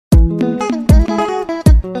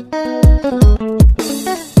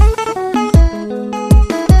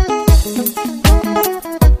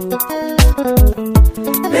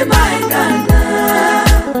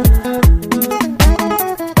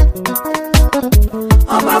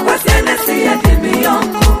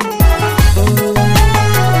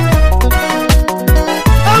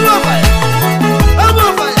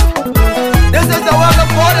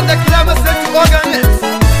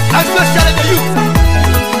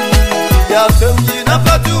ya semji na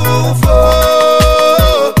fatufo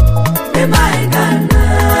me my Ghana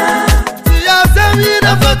ya semji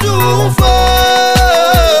na fatufo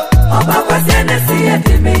oba kwa sene siye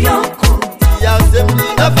dimi yonko ya semji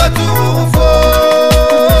na fatufo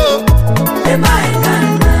me my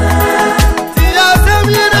Ghana ya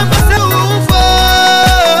semji na fatufo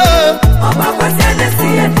oba kwa sene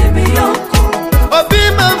siye dimi yonko obi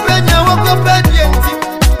mampenya wako pedienti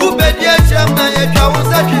ubedia chama ye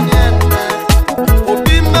kawuza kinyana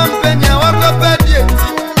obi mampenya wako pedienti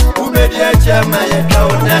ubedia chama ye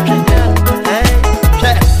kawuza kinyana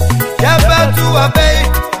ya batu abei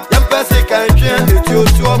ya mpase kanjia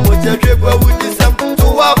etiotu omoje kwe wudisam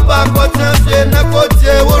tu wapa kotenfie na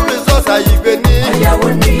kotie wo resource ayibeni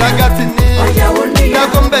nagatini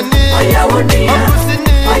nagombeni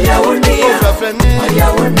ambusini ofrafreni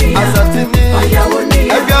asatini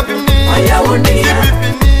ebiabini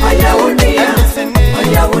sibibini enisini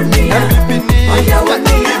ebibini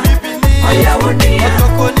ebibini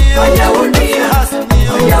otokoni asihasini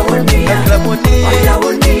ekramoni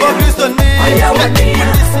okristoni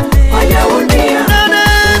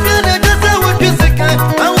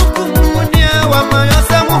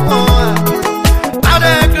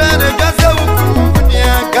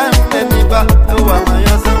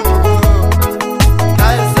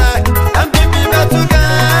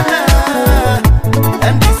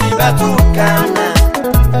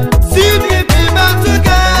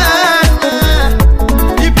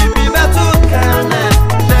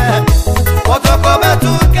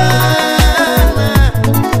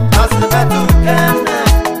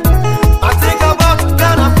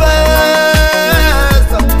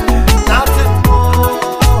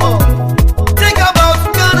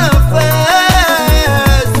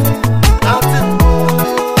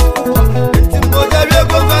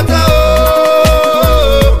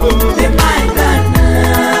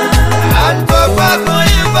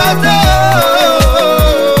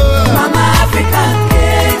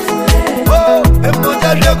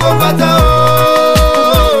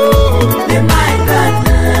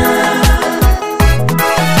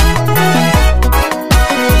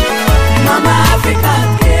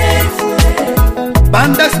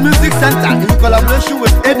Music Center in collaboration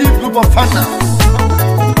with Eddie Group of Partners.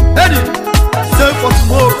 Eddie, save for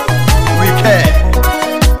tomorrow. We care.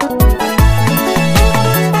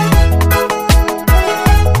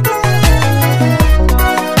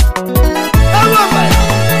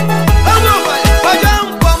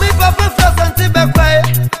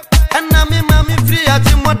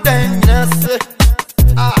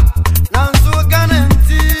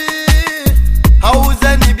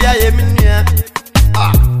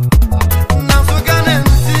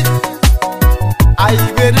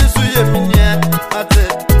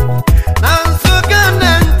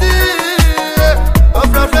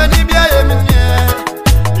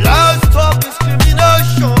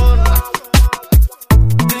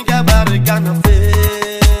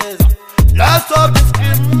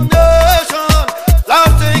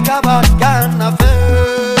 Now